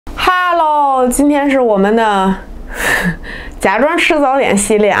Hello， 今天是我们的假装吃早点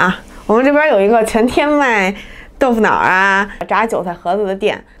系列啊。我们这边有一个全天卖豆腐脑啊、炸韭菜盒子的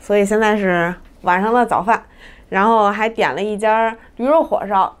店，所以现在是晚上的早饭。然后还点了一家驴肉火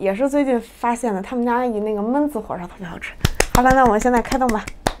烧，也是最近发现的，他们家那个焖子火烧特别好吃。好了，那我们现在开动吧，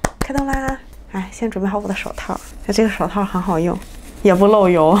开动啦！哎，先准备好我的手套，这个手套很好用，也不漏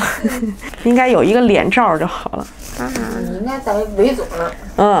油，应该有一个脸罩就好了。你应该戴围嘴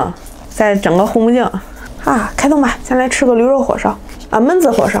儿。再整个护目镜啊！开动吧，先来吃个驴肉火烧啊，焖子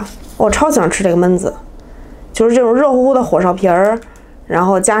火烧，我超喜欢吃这个焖子，就是这种热乎乎的火烧皮儿，然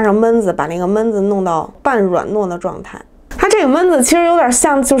后加上焖子，把那个焖子弄到半软糯的状态。它这个焖子其实有点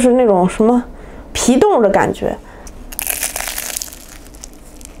像就是那种什么皮冻的感觉。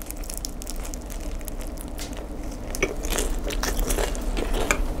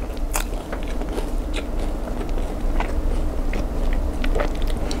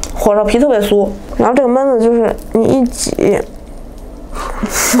火烧皮特别酥，然后这个焖子就是你一挤，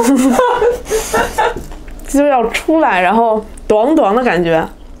就要出来，然后短短的感觉。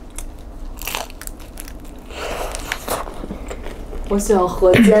我喜欢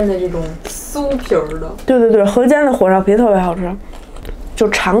河间的这种酥皮儿的。对对对，河间的火烧皮特别好吃，就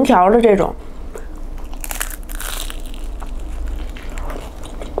长条的这种，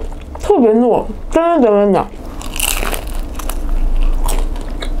特别糯，真的。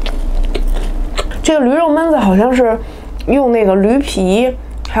这个驴肉焖子好像是用那个驴皮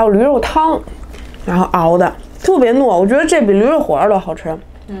还有驴肉汤，然后熬的，特别糯。我觉得这比驴肉火烧都好吃，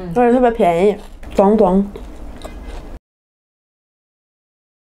而且特别便宜，短。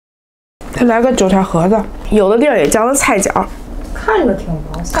再来个韭菜盒子，有的地儿也叫它菜饺，看着挺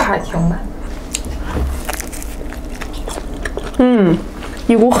薄，馅还挺满。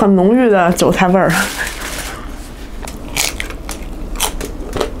一股很浓郁的韭菜味儿。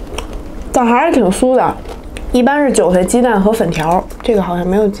但还是挺酥的，一般是韭菜、鸡蛋和粉条，这个好像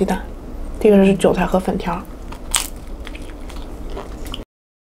没有鸡蛋，这个是韭菜和粉条。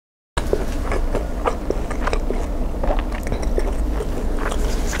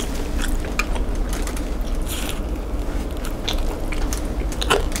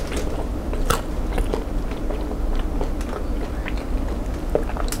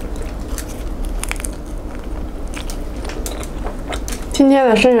今天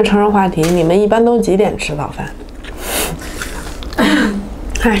的深夜成人话题，你们一般都几点吃早饭？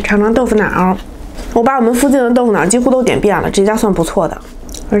尝尝豆腐脑，我把我们附近的豆腐脑几乎都点遍了，这家算不错的，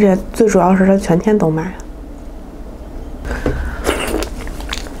而且最主要是它全天都卖。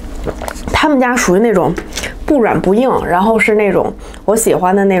他们家属于那种不软不硬，然后是那种我喜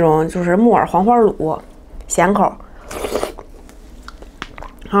欢的那种，就是木耳黄花卤，咸口，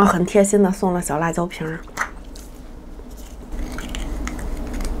然后很贴心的送了小辣椒瓶。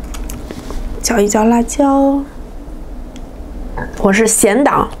搅一搅辣椒，我是咸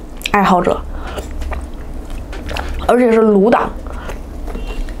党爱好者，而且是卤党，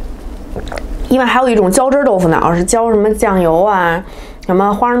因为还有一种浇汁豆腐脑是浇什么酱油啊、什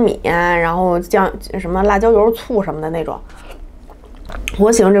么花生米啊，然后什么辣椒油、醋什么的那种。我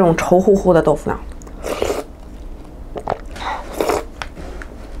喜欢这种稠乎乎的豆腐脑。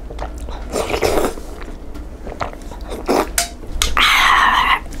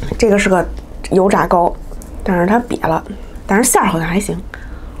这个是个油炸糕，但是它瘪了，但是馅儿好像还行。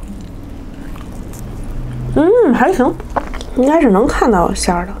还行，应该是能看到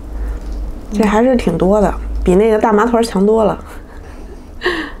馅儿的，这还是挺多的，比那个大麻团强多了。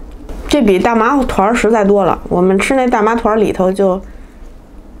这比大麻团实在多了，我们吃那大麻团里头就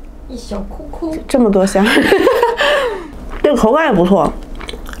一小窟窟，这么多馅儿。这个口感也不错，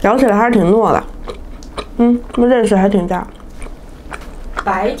咬起来还是挺糯的。韧势还挺大。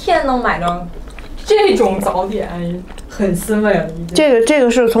白天能买到这种早点，很欣慰了。这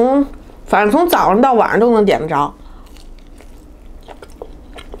个是反正从早上到晚上都能点得着。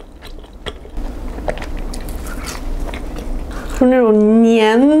是那种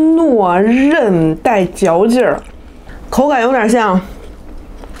黏糯韧带嚼劲儿，口感有点像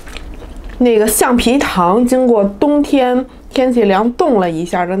那个橡皮糖经过冬天天气凉冻了一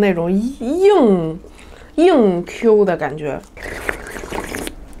下的那种硬 Q 的感觉。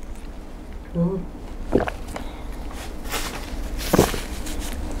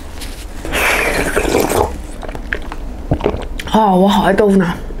我好爱豆腐脑。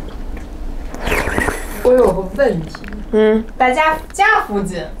我有个问题，大家家附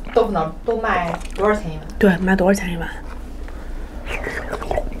近豆腐脑都卖多少钱一碗？对，卖多少钱一碗？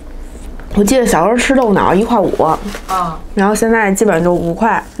我记得小时候吃豆腐脑1.5块，然后现在基本上就5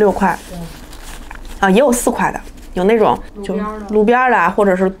块、6块，也有4块的。有那种就路边的或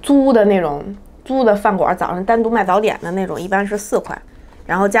者是租的那种租的饭馆，早上单独卖早点的那种，一般是4块，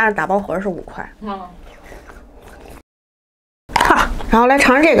然后加上打包盒是5块。好，然后来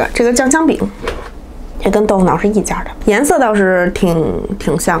尝尝这个酱香饼，也跟豆腐脑是一家的，颜色倒是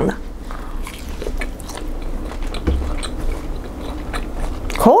挺像的，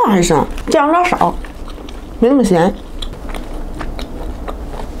口感还行，酱有点少，没那么咸。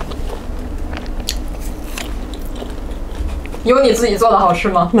有你自己做的好吃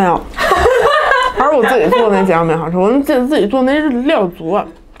吗？没有，还是我自己做的那酱面好吃。我自己做那料足啊。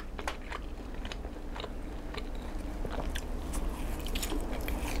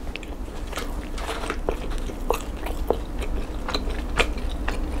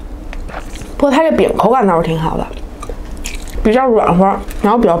不过它这饼口感倒是挺好的，比较软和，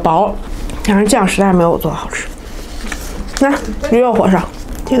然后比较薄，但是酱实在没有我做的好吃。来，驴肉火烧，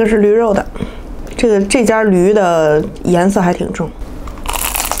这个是驴肉的。这家驴的颜色还挺正，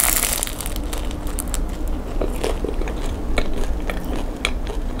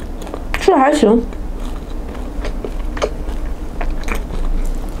这还行。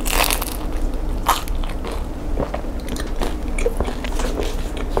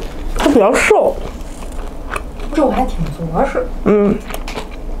它比较瘦，肉还挺着实。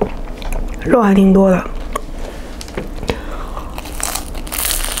肉还挺多的。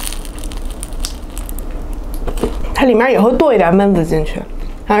它里面也会剁一点焖子进去，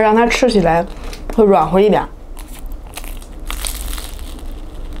然后让它吃起来会软和一点。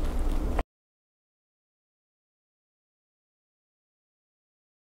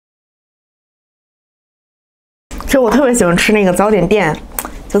其实我特别喜欢吃那个早点店，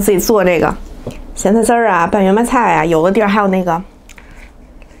就自己做这个咸菜丝儿啊、拌圆白菜啊，有的地儿还有那个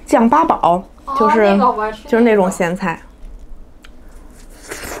酱八宝，就是那种咸菜。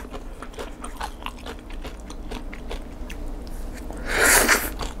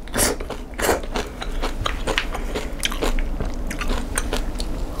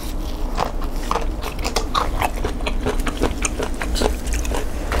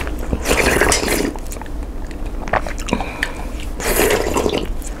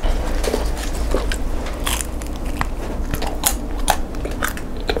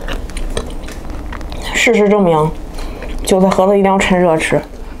事实证明，韭菜盒子一定要趁热吃。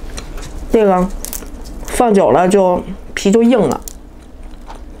这个放久了就皮就硬了。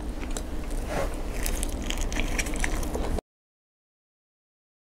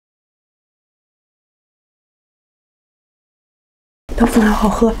豆腐脑好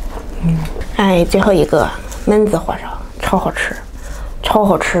喝。哎，最后一个焖子火烧，超好吃，超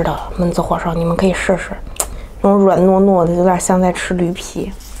好吃的焖子火烧，你们可以试试。那种软糯糯的，有点像在吃驴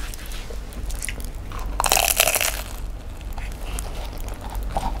皮。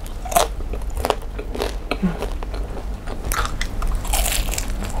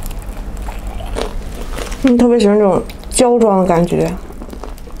特别喜欢这种胶状的感觉。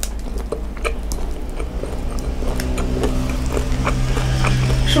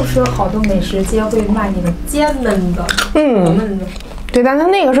是不是有好多美食街会卖那个煎焖的？焖的。对，但它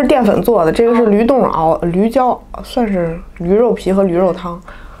那个是淀粉做的，这个是驴冻熬、驴胶，算是驴肉皮和驴肉汤。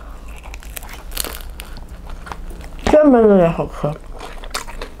煎焖的也好吃。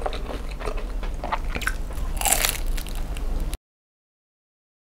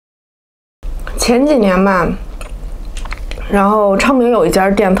前几年吧，然后昌平有一家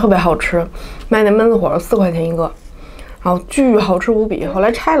店特别好吃，卖那焖子火烧4块钱一个，然后巨好吃无比。后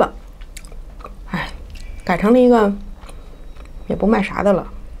来拆了，哎，改成了一个也不卖啥的了。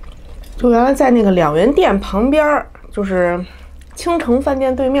就原来在那个2元店旁边，就是青城饭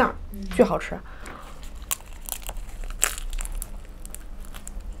店对面，巨好吃。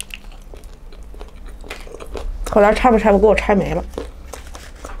后来拆吧给我拆没了。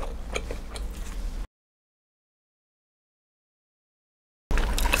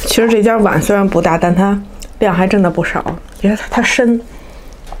其实这家碗虽然不大，但它量还真的不少，因为它深。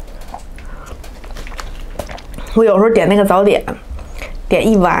我有时候点那个早点，点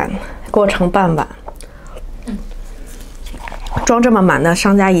1碗，给我盛半碗，装这么满的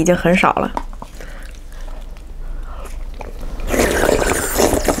商家已经很少了。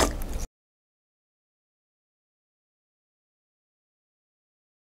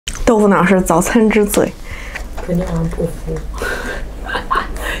豆腐脑是早餐之最，肯定让不服。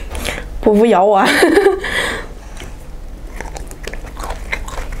不服咬我。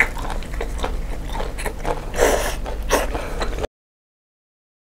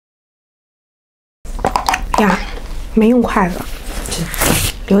呀，没用筷子，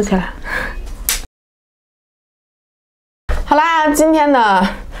留起来。好啦，今天的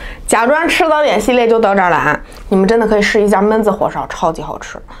假装吃早点系列就到这儿了啊！你们真的可以试一下焖子火烧，超级好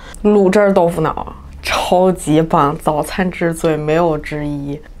吃。卤汁豆腐脑超级棒，早餐之最没有之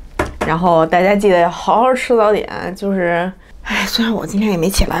一。然后大家记得好好吃早点，就是，哎，虽然我今天也没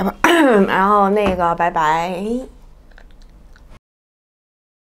起来吧，然后那个拜拜。